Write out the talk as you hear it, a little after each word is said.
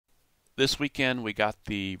This weekend we got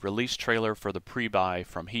the release trailer for the pre-buy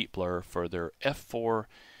from HEATBLUR for their F4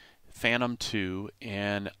 Phantom 2,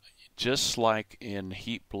 and just like in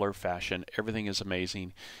HEATBLUR fashion, everything is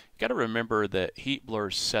amazing. You got to remember that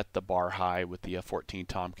HEATBLUR set the bar high with the F-14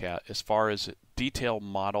 Tomcat as far as detail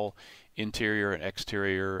model, interior and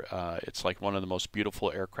exterior. It's like one of the most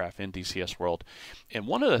beautiful aircraft in DCS world. And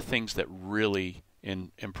one of the things that really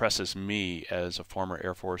impresses me as a former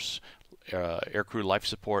Air Force Aircrew life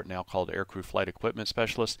support, now called Aircrew flight equipment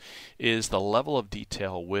specialist, is the level of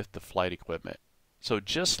detail with the flight equipment. So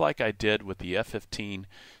just like I did with the F-15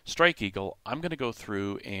 Strike Eagle, I'm going to go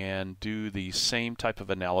through and do the same type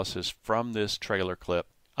of analysis from this trailer clip.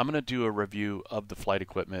 I'm going to do a review of the flight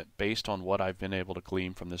equipment based on what I've been able to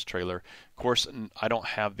glean from this trailer. Of course, I don't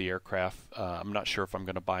have the aircraft. I'm not sure if I'm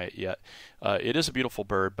going to buy it yet. It is a beautiful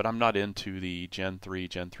bird, but I'm not into the Gen 3,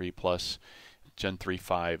 Gen 3 Plus, Gen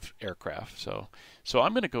 3.5 aircraft. So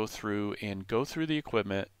I'm going to go through the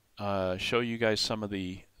equipment, show you guys some of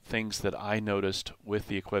the things that I noticed with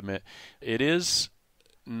the equipment. It is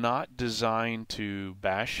not designed to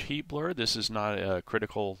bash HEATBLUR. This is not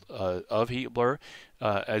critical of HEATBLUR,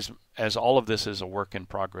 as all of this is a work in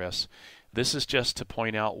progress. This is just to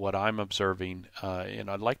point out what I'm observing, and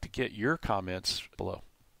I'd like to get your comments below.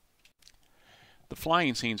 The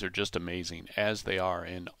flying scenes are just amazing, as they are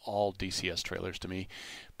in all DCS trailers to me,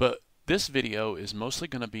 but this video is mostly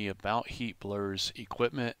going to be about HEATBLUR's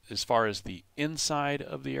equipment as far as the inside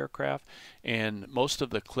of the aircraft, and most of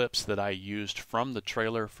the clips that I used from the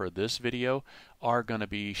trailer for this video are going to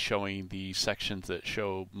be showing the sections that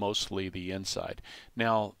show mostly the inside.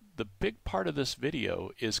 Now, the big part of this video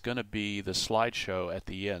is going to be the slideshow at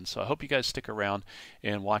the end, so I hope you guys stick around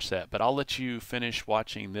and watch that. But I'll let you finish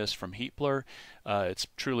watching this from HEATBLUR. It's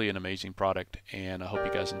truly an amazing product, and I hope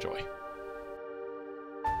you guys enjoy.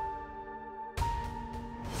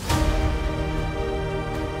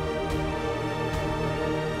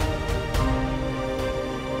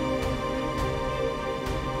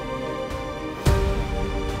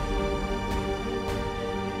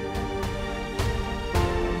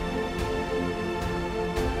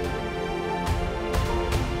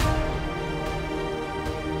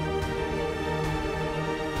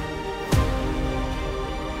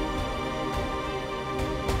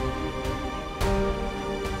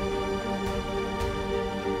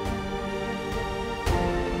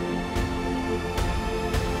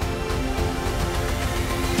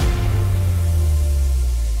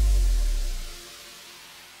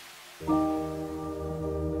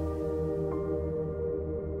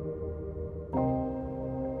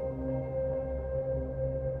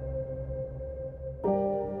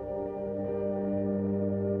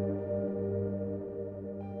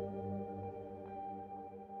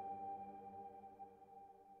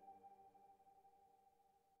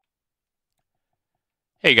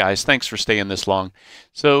 Hey guys, thanks for staying this long.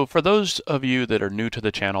 So for those of you that are new to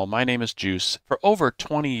the channel, my name is Juice. For over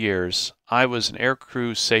 20 years, I was an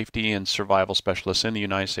aircrew safety and survival specialist in the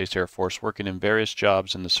United States Air Force, working in various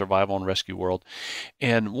jobs in the survival and rescue world.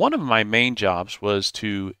 And one of my main jobs was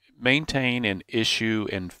to maintain and issue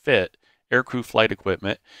and fit aircrew flight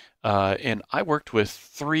equipment. And I worked with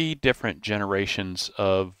 3 different generations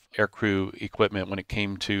of aircrew equipment when it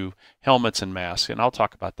came to helmets and masks, and I'll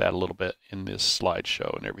talk about that a little bit in this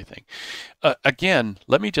slideshow and everything. Again,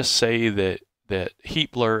 let me just say that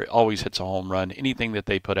HEATBLUR always hits a home run. Anything that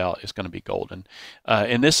they put out is going to be golden.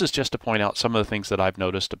 And this is just to point out some of the things that I've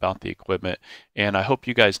noticed about the equipment, and I hope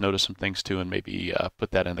you guys notice some things too, and maybe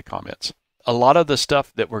put that in the comments. A lot of the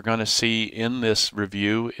stuff that we're going to see in this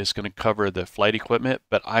review is going to cover the flight equipment,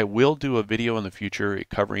 but I will do a video in the future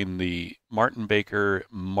covering the Martin Baker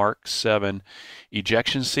Mark 7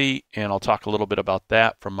 ejection seat, and I'll talk a little bit about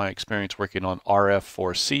that from my experience working on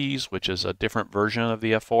RF-4Cs, which is a different version of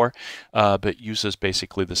the F4, but uses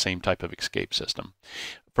basically the same type of escape system.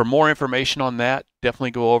 For more information on that, definitely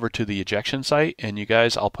go over to the ejection site, and you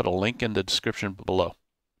guys, I'll put a link in the description below.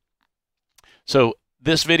 So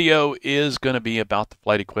this video is going to be about the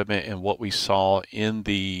flight equipment and what we saw in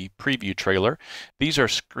the preview trailer. These are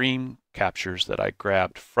screen captures that I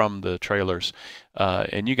grabbed from the trailers.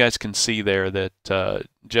 And you guys can see there that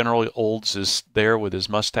General Olds is there with his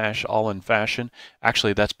mustache all in fashion.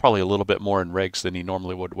 Actually, that's probably a little bit more in regs than he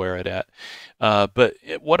normally would wear it at. But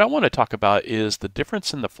what I want to talk about is the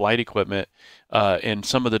difference in the flight equipment and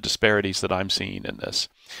some of the disparities that I'm seeing in this.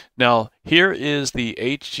 Now, here is the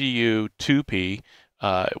HGU 2P.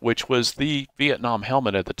 Which was the Vietnam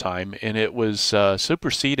helmet at the time, and it was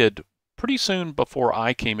superseded pretty soon before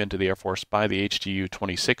I came into the Air Force by the HGU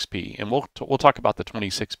 26P, and we'll talk about the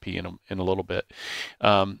 26P in a little bit.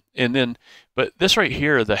 But this right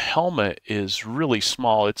here, the helmet is really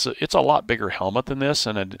small. It's a lot bigger helmet than this,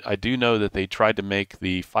 and I do know that they tried to make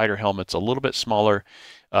the fighter helmets a little bit smaller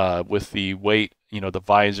with the weight, the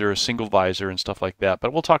visor, single visor, and stuff like that.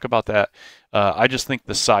 But we'll talk about that. I just think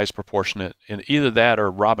the size proportionate, and either that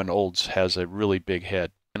or Robin Olds has a really big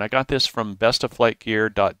head. And I got this from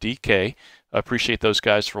bestofflightgear.dk. I appreciate those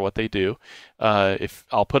guys for what they do.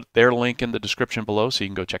 I'll put their link in the description below so you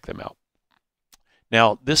can go check them out.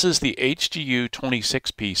 Now, this is the HGU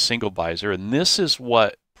 26P single visor, and this is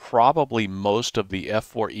what probably most of the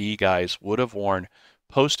F-4E guys would have worn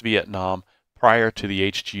post-Vietnam prior to the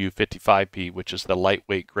HGU 55P, which is the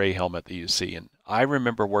lightweight gray helmet that you see. And I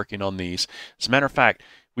remember working on these. As a matter of fact,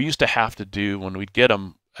 we used to have to do, when we'd get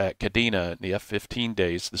them at Kadena in the F-15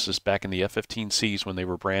 days, this is back in the F-15Cs when they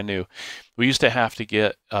were brand new, we used to have to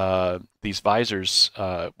get these visors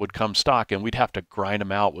would come stock, and we'd have to grind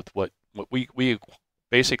them out with what we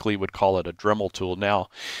basically would call it a Dremel tool now,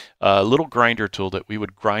 a little grinder tool that we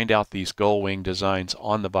would grind out these gull wing designs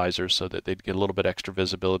on the visors so that they'd get a little bit extra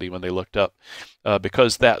visibility when they looked up,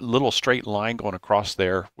 because that little straight line going across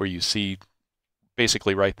there where you see,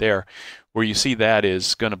 basically right there, where you see that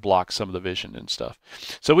is going to block some of the vision and stuff.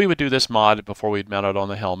 So we would do this mod before we'd mount it on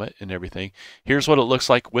the helmet and everything. Here's what it looks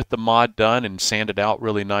like with the mod done and sanded out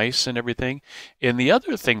really nice and everything. And the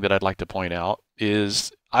other thing that I'd like to point out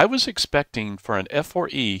is I was expecting for an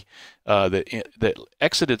F-4E that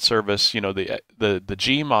exited service, the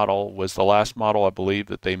G model was the last model I believe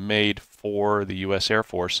that they made for the U.S. Air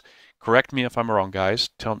Force. Correct me if I'm wrong, guys.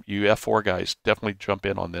 Tell you F4 guys, definitely jump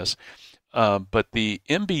in on this. But the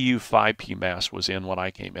MBU 5P mask was in when I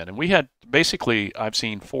came in. And we had, basically, I've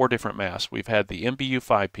seen 4 different masks. We've had the MBU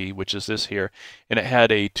 5P, which is this here, and it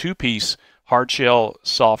had a 2-piece hard shell,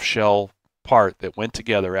 soft shell part that went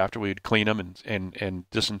together after we'd clean them and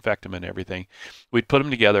disinfect them and everything. We'd put them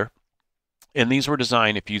together, and these were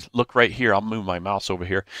designed, if you look right here, I'll move my mouse over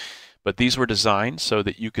here, but these were designed so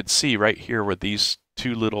that you could see right here with these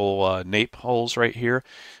 2 little nape holes right here,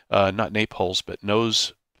 not nape holes, but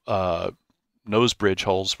nose bridge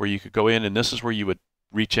holes where you could go in, and this is where you would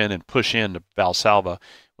reach in and push in to Valsalva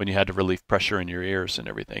when you had to relieve pressure in your ears and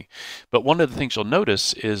everything. But one of the things you'll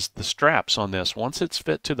notice is the straps on this. Once it's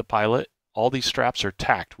fit to the pilot, all these straps are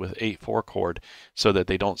tacked with 8/4 cord so that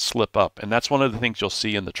they don't slip up. And that's one of the things you'll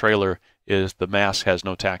see in the trailer is the mask has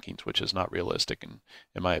no tackings, which is not realistic in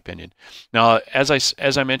my opinion. Now, as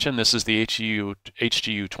I mentioned, this is the HGU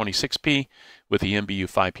 26P with the MBU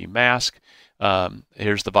 5P mask.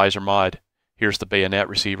 Here's the visor mod. Here's the bayonet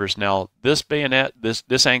receivers. Now, this bayonet,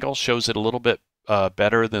 this angle shows it a little bit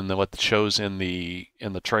better than what it shows in the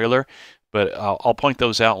trailer, but I'll point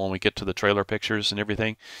those out when we get to the trailer pictures and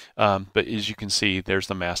everything. But as you can see, there's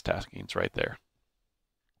the mask tackings right there.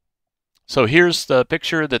 So here's the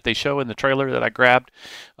picture that they show in the trailer that I grabbed.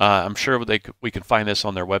 I'm sure we can find this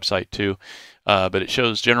on their website too. But it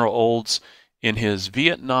shows General Olds in his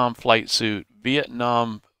Vietnam flight suit,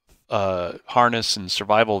 Vietnam harness and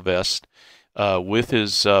survival vest, with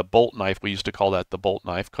his bolt knife. We used to call that the bolt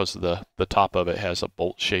knife because of the top of it has a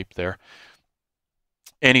bolt shape there.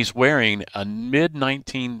 And he's wearing a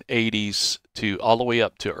mid-1980s to all the way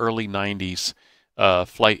up to early 90s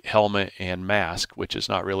flight helmet and mask, which is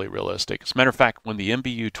not really realistic. As a matter of fact, when the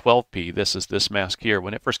MBU 12P, this mask here,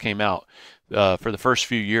 when it first came out, for the first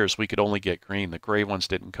few years, we could only get green. The gray ones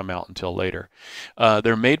didn't come out until later.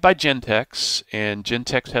 They're made by Gentex, and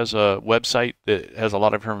Gentex has a website that has a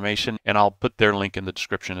lot of information, and I'll put their link in the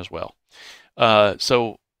description as well.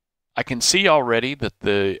 So I can see already that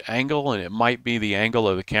the angle, and it might be the angle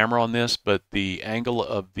of the camera on this, but the angle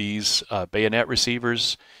of these bayonet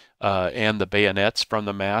receivers and the bayonets from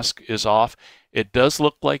the mask is off. It does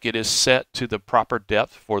look like it is set to the proper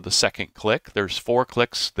depth for the second click. There's 4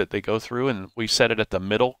 clicks that they go through, and we set it at the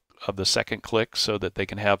middle of the second click so that they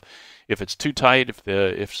can have, if it's too tight,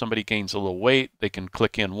 if somebody gains a little weight, they can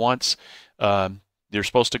click in once. They're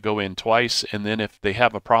supposed to go in twice, and then if they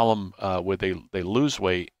have a problem where they lose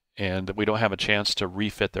weight and we don't have a chance to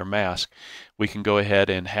refit their mask, we can go ahead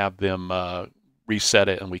and have them reset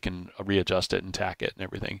it, and we can readjust it and tack it and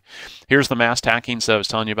everything. Here's the mask tackings that I was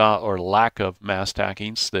telling you about, or lack of mask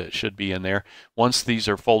tackings that should be in there. Once these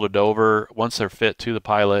are folded over, once they're fit to the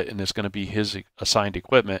pilot and it's going to be his assigned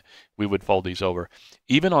equipment, we would fold these over.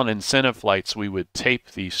 Even on incentive flights, we would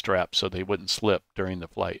tape these straps so they wouldn't slip during the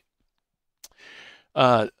flight.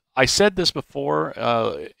 I said this before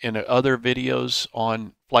in other videos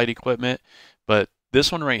on flight equipment, but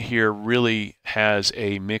This one right here really has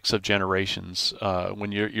a mix of generations.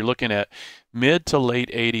 When you're looking at mid to late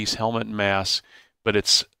 80s helmet and mask, but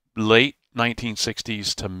it's late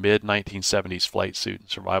 1960s to mid 1970s flight suit and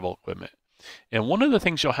survival equipment. And one of the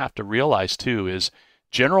things you'll have to realize too is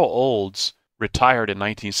General Olds retired in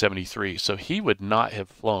 1973, so he would not have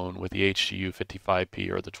flown with the HGU 55P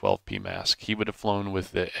or the 12P mask. He would have flown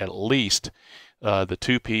with at least the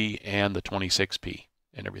 2P and the 26P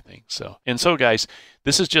and everything. So guys,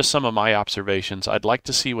 this is just some of my observations. I'd like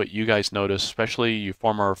to see what you guys notice, especially you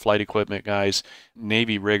former flight equipment guys,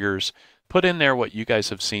 Navy riggers. Put in there what you guys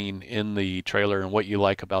have seen in the trailer and what you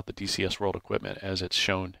like about the DCS World equipment as it's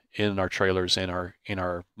shown in our trailers and in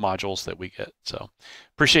our modules that we get. So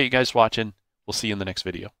appreciate you guys watching. We'll see you in the next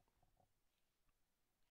video.